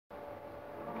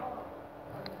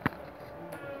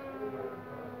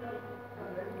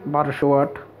1200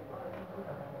 watt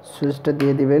সুইচটা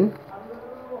দিয়ে দিবেন।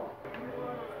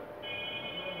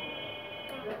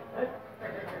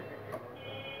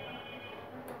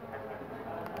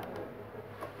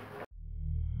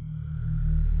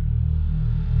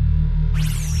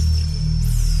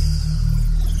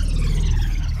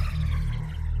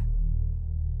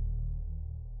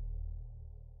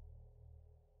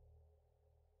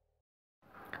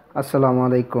 আসসালামু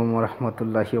আলাইকুম ওয়া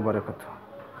রাহমাতুল্লাহি ওয়া বারাকাতুহু।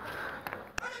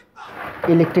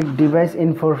 ইলেকট্রিক ডিভাইস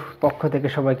ইনফোর পক্ষ থেকে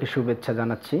সবাইকে শুভেচ্ছা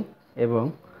জানাচ্ছি এবং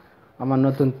আমার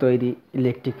নতুন তৈরি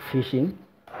ইলেকট্রিক ফিশিং,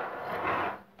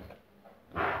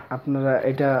 আপনারা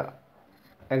এটা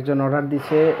একজন অর্ডার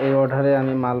দিছে, এই অর্ডারে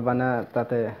আমি মাল বানা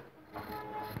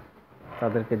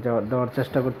তাদেরকে দেওয়ার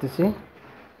চেষ্টা করতেছি।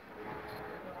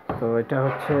 তো এটা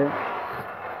হচ্ছে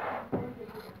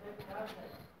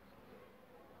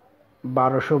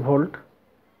 1200 ভোল্ট।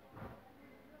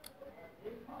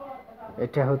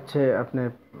 এটা হচ্ছে আপনার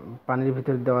পানির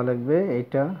ভিতর দেওয়া লাগবে,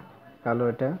 এইটা কালো,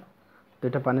 এটা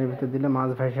দুইটা পানির ভিতর দিলে মাছ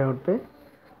ভেসে উঠবে,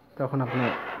 তখন আপনি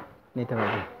নিতে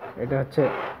পারবেন। এটা হচ্ছে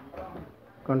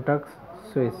কন্টাক্ট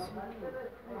সুইচ,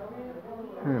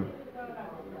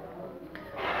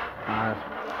 আর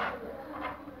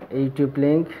ইউটিউব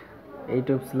লিঙ্ক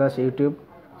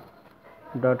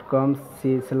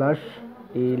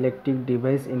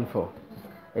youtube.com/electricdevice-info,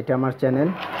 এটা আমার চ্যানেল।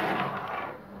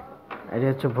 এটা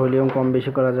হচ্ছে ভলিউম কম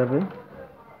বেশি করা যাবে,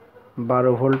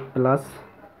 12 volt plus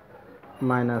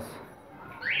minus.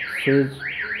 Switch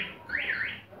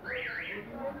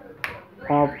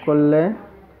off করলে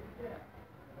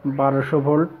 1200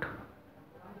 ভোল্ট,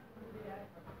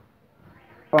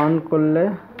 অন করলে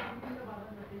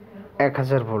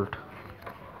 1000 ভোল্ট।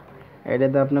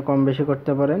 এটাতে আপনি কম বেশি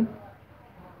করতে পারেন।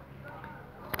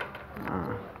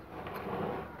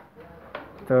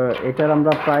 তো এটার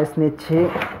আমরা প্রাইস নিচ্ছি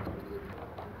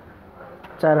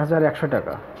 4100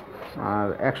 টাকা, আর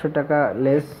 100 টাকা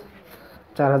লেস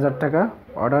 4000 টাকা,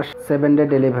 অর্ডার 7 ডে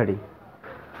ডেলিভারি।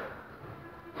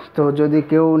 তো যদি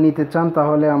কেউ নিতে চান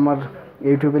তাহলে আমার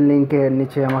ইউটিউবের লিঙ্কের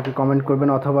নিচে আমাকে কমেন্ট করবেন,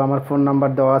 অথবা আমার ফোন নাম্বার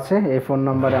দেওয়া আছে, এই ফোন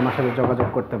নাম্বারে আমার সাথে যোগাযোগ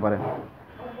করতে পারেন।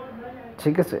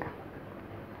 ঠিক আছে,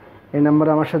 এই নাম্বারে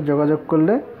আমার সাথে যোগাযোগ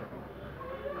করলে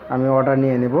আমি অর্ডার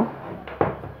নিয়ে নেব।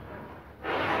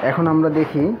 এখন আমরা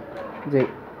দেখি যে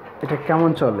এটা কেমন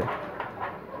চলে,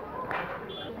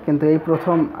 কিন্তু এই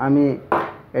প্রথম আমি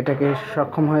এটাকে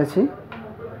সক্ষম হয়েছি।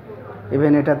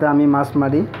 ইভেন এটাতে আমি মাছ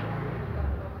মারি,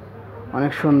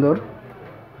 অনেক সুন্দর,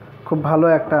 খুব ভালো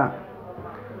একটা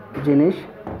জিনিস,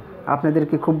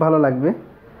 আপনাদেরকে খুব ভালো লাগবে।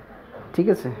 ঠিক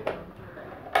আছে,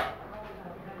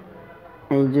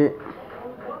 এই যে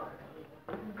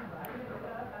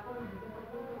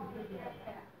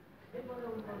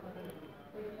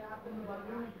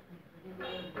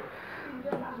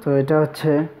তো এটা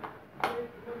হচ্ছে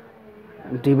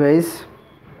ডিভাইস।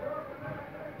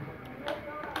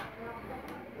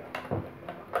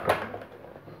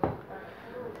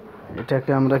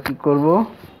 এটাকে আমরা কি করব,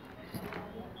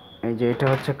 এই যে এটা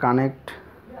হচ্ছে কানেক্ট,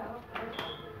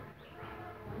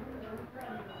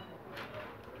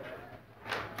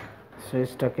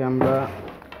 সুইচটাকে আমরা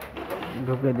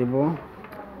ঢুকে দেব।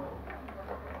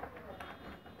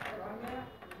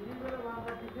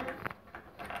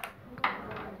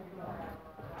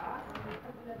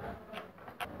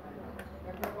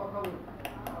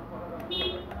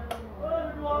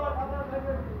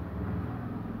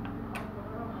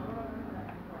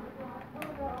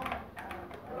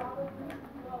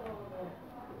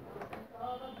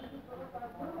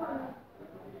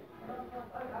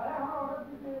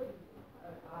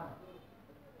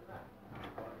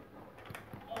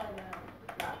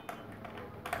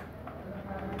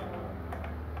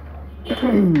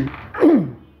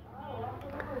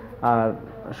 আর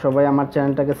সবাই আমার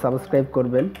চ্যানেলটাকে সাবস্ক্রাইব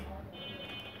করবেন,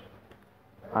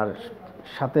 আর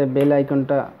সাথে বেল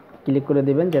আইকনটা ক্লিক করে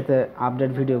দিবেন যাতে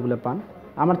আপডেট ভিডিওগুলো পান।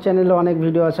 আমার চ্যানেলে অনেক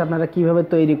ভিডিও আছে, আপনারা কিভাবে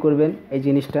তৈরি করবেন এই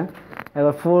জিনিসটা,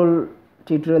 এবার ফুল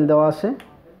টিউটোরিয়াল দেওয়া আছে।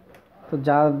 তো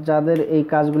যাদের এই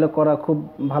কাজগুলো করা খুব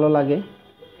ভালো লাগে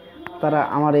তারা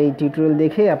আমার এই টিউটোরিয়াল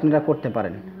দেখে আপনারা করতে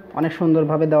পারেন, অনেক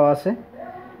সুন্দরভাবে দেওয়া আছে।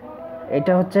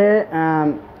 এটা হচ্ছে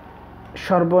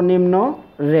সর্বনিম্ন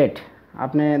রেট,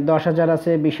 আপনি 10,000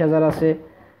 আছে, 20,000 আছে,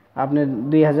 আপনার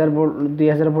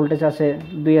 2000 ভোল্টেজ আছে,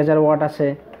 2000 ওয়াট আছে,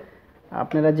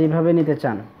 আপনারা যেভাবে নিতে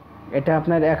চান। এটা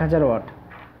আপনার 1000 ওয়াট।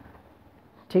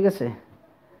 ঠিক আছে,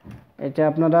 এটা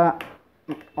আপনারা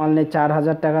অনলি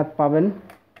 4000 টাকা পাবেন।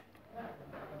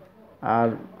 আর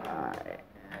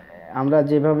আমরা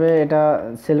যেভাবে এটা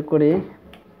সেল করি,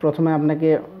 প্রথমে আপনাকে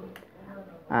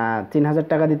 3000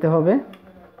 টাকা দিতে হবে,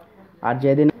 আর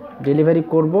যেদিন ডেলিভারি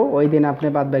করব ওই দিন আপনি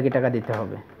বাদ বাকি টাকা দিতে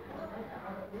হবে।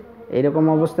 এইরকম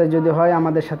অবস্থায় যদি হয়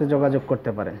আমাদের সাথে যোগাযোগ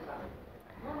করতে পারেন।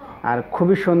 আর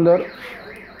খুবই সুন্দর,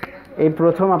 এই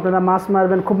প্রথম আপনারা মাছ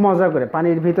মারবেন খুব মজা করে,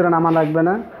 পানির ভিতরে নামা লাগবে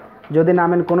না, যদি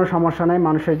নামেন কোনো সমস্যা নাই,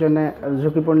 মানুষের জন্য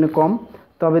ঝুঁকিপূর্ণ কম।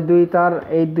 তবে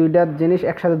এই দুইটা জিনিস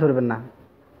একসাথে ধরবেন না,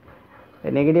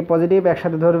 নেগেটিভ পজিটিভ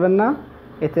একসাথে ধরবেন না,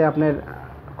 এতে আপনার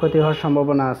ক্ষতি হওয়ার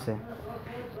সম্ভাবনা আছে।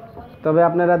 তবে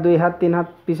আপনারা 2 হাত 3 হাত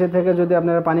পিছে থেকে যদি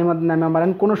আপনারা পানির মধ্যে নামে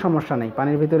মারেন কোনো সমস্যা নেই,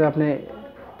 পানির ভিতরে আপনি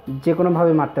যে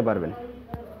কোনোভাবে মারতে পারবেন।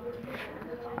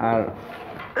 আর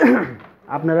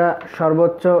আপনারা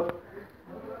সর্বোচ্চ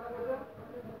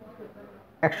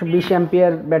 120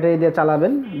 অ্যাম্পিয়ার ব্যাটারি দিয়ে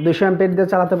চালাবেন, 200 অ্যাম্পিয়ার দিয়ে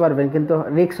চালাতে পারবেন কিন্তু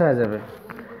রিস্ক হয়ে যাবে।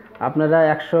 আপনারা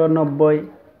 190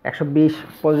 120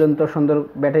 পর্যন্ত সুন্দর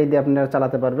ব্যাটারি দিয়ে আপনারা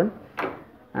চালাতে পারবেন,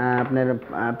 আপনার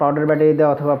পাউডার ব্যাটারি দিয়ে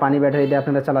অথবা পানি ব্যাটারি দিয়ে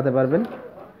আপনারা চালাতে পারবেন।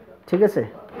 ঠিক আছে,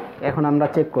 এখন আমরা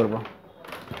চেক করব,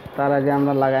 তার আগে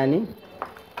আমরা লাগাই নিই।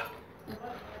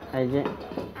 এই যে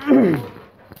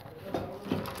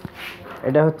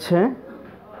এটা হচ্ছে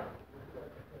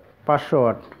 500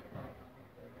 ওয়াট,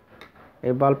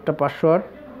 এই বাল্বটা 500 ওয়াট,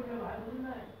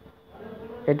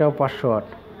 এটাও 500 ওয়াট।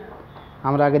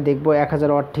 আমরা আগে দেখব 1000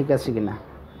 ওয়াট ঠিক আছে কিনা।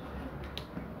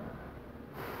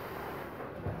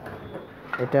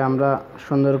 এটা আমরা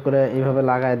সুন্দর করে এইভাবে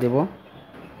লাগায় দেব।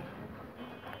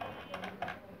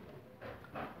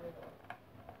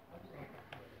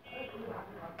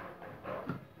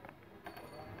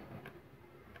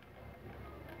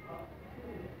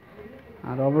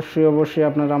 আর অবশ্যই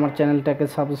আপনারা আমার চ্যানেলটাকে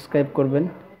সাবস্ক্রাইব করবেন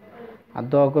আর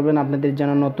দোয়া করবেন আপনাদের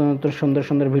যেন নতুন নতুন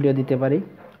সুন্দর ভিডিও দিতে পারি।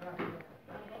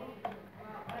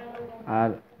 আর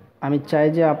আমি চাই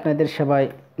যে আপনাদের সেবায়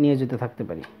নিয়োজিত থাকতে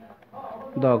পারি,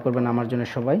 দোয়া করবেন আমার জন্য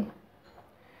সবাই।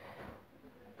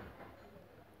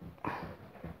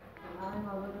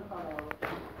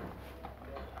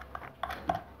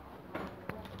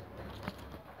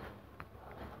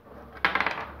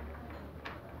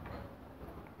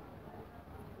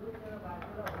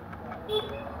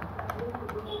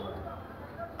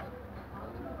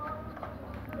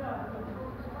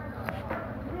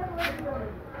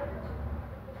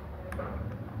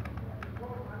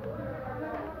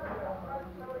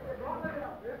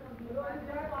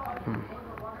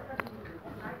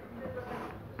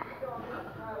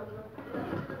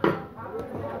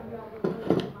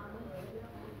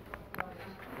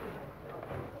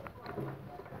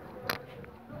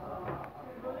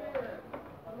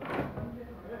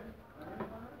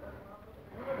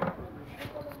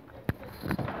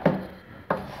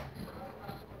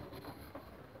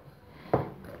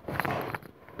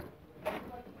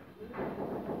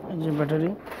 এই যে ব্যাটারি,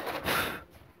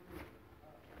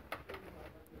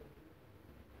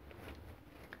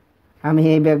 আমি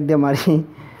এই ব্যাগ দিয়ে মারি,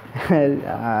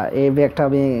 এই ব্যাগটা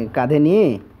আমি কাঁধে নিয়ে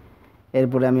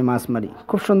এরপরে আমি মাছ মারি,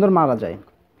 খুব সুন্দর মারা যায়,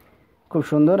 খুব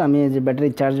সুন্দর। আমি এই যে ব্যাটারি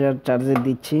চার্জে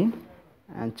দিচ্ছি,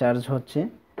 চার্জ হচ্ছে,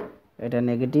 এটা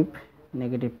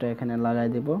নেগেটিভটা এখানে লাগাই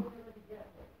দেব।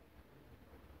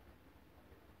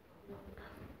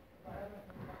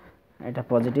 এটা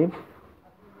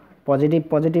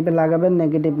পজিটিভে লাগাবেন,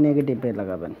 নেগেটিভে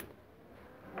লাগাবেন,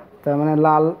 তার মানে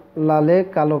লালে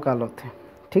কালোতে।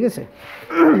 ঠিক আছে,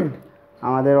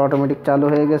 আমাদের অটোমেটিক চালু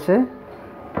হয়ে গেছে।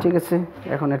 ঠিক আছে,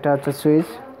 এখন এটা হচ্ছে সুইচ,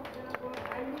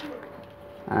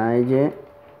 এই যে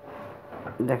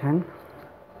দেখেন,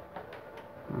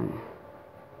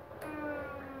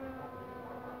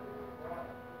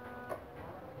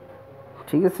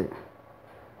 ঠিক আছে।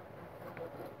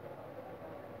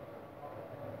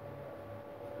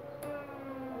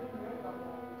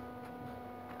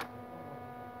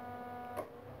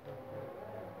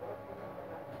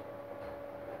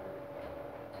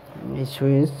 এই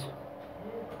সুইচ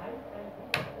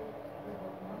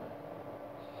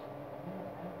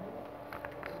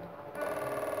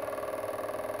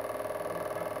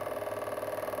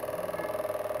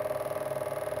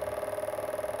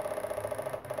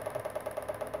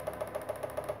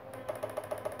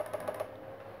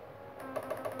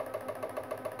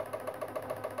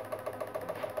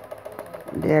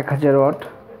এটা 1000 ওয়াট,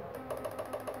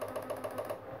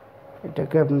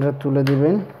 এটাকে আপনারা তুলে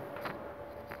দিবেন।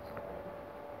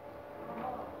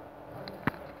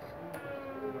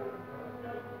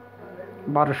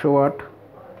 বারোশো ওয়াট,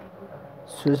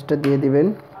 সুইচটা দিয়ে দিবেন।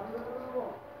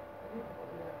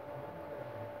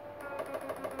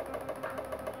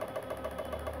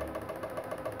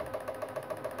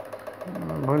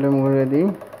 ভলিউম করে দিই।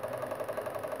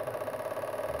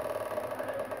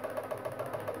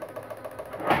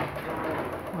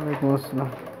 ওয়ালাইকুম আসসালাম।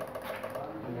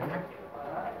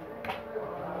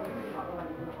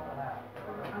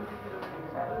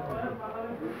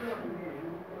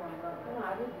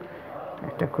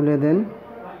 একটা খুলে দেন।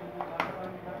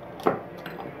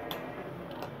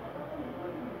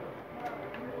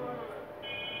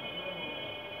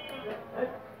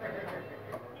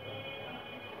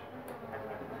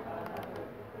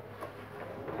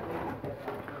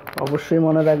 অবশ্যই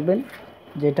মনে রাখবেন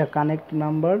যে এটা কানেক্ট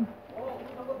নাম্বার,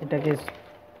 এটাকে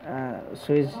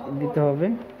সুইচ দিতে হবে।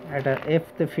 এটা এফ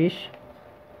তে ফিশ,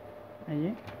 এই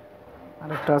যে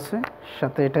আরেকটা আছে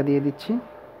সাথে, এটা দিয়ে দিচ্ছি।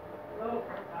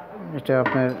 এটা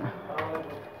আপনার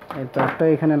এই তারটা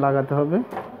এখানে লাগাতে হবে।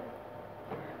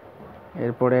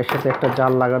 এরপরে এর সাথে একটা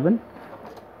জাল লাগাবেন,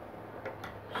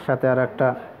 সাথে আর একটা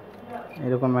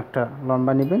এরকম একটা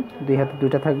লম্বা নেবেন, দুই হাতে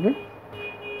দুইটা থাকবে।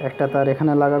 একটা তার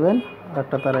এখানে লাগাবেন আর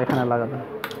একটা তার এখানে লাগাবেন,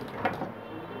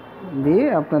 দিয়ে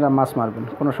আপনারা মাছ মারবেন,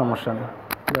 কোনো সমস্যা নেই।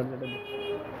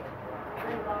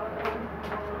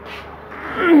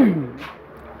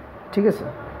 ঠিক আছে,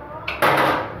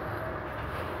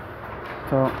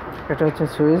 তো এটা হচ্ছে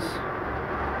সুইচ।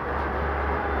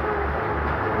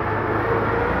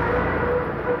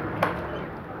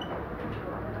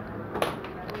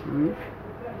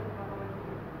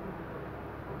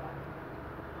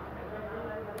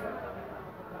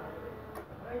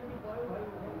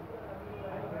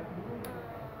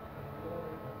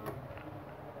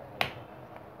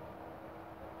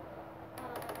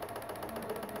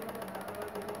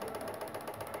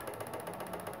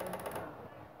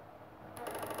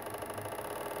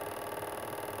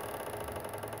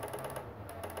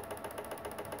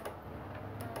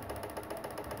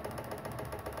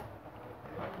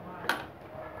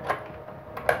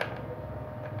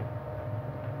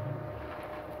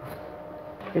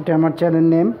 এটা আমার channel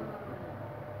name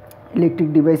electric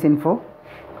device info,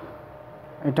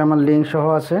 এটা আমার লিঙ্ক সহ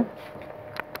আছে,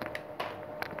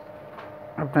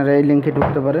 আপনারা এই লিঙ্কে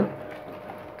ঢুকতে পারেন।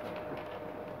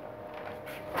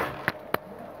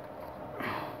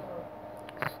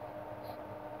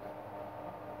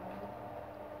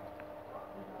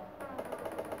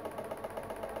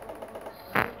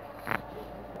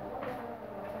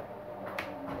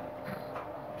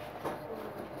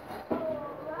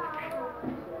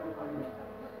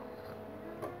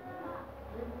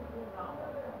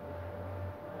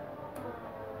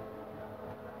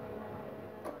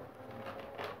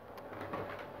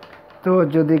 তো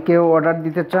যদি কেউ অর্ডার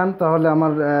দিতে চান তাহলে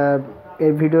আমার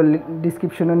এই ভিডিও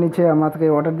ডিসক্রিপশনের নিচে আমাকে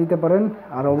অর্ডার দিতে পারেন,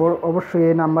 আর অবশ্যই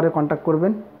এই নাম্বারে কন্ট্যাক্ট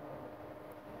করবেন।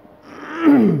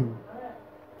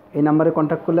 এই নাম্বারে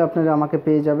কন্ট্যাক্ট করলে আপনারা আমাকে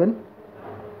পেয়ে যাবেন,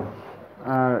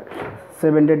 আর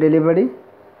 7 ডে ডেলিভারি।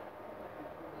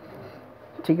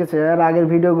 ঠিক আছে, আর আগের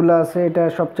ভিডিওগুলো আছে, এটা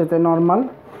সবচেয়ে নর্মাল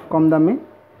কম দামে।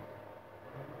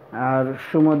 আর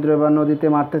সমুদ্র বা নদীতে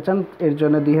মারতে চান এর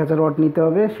জন্য 2000 ওয়াট নিতে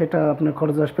হবে, সেটা আপনার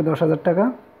খরচ আসবে 10,000 টাকা।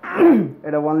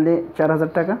 এটা অনলি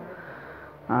 4000 টাকা,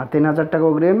 আর 3000 টাকা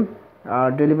অগ্রিম, আর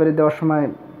ডেলিভারি দেওয়ার সময়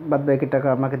বাদ বাকি টাকা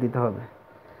আমাকে দিতে হবে।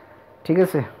 ঠিক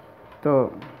আছে, তো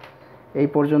এই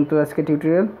পর্যন্ত আজকে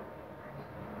টিউটোরিয়াল।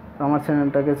 আমার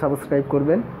চ্যানেলটাকে সাবস্ক্রাইব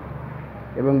করবেন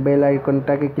এবং বেল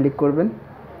আইকনটাকে ক্লিক করবেন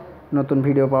নতুন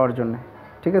ভিডিও পাওয়ার জন্য।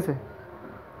 ঠিক আছে,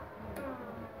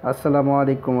 আসসালামু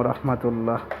আলাইকুম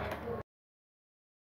রহমতুল্লাহ।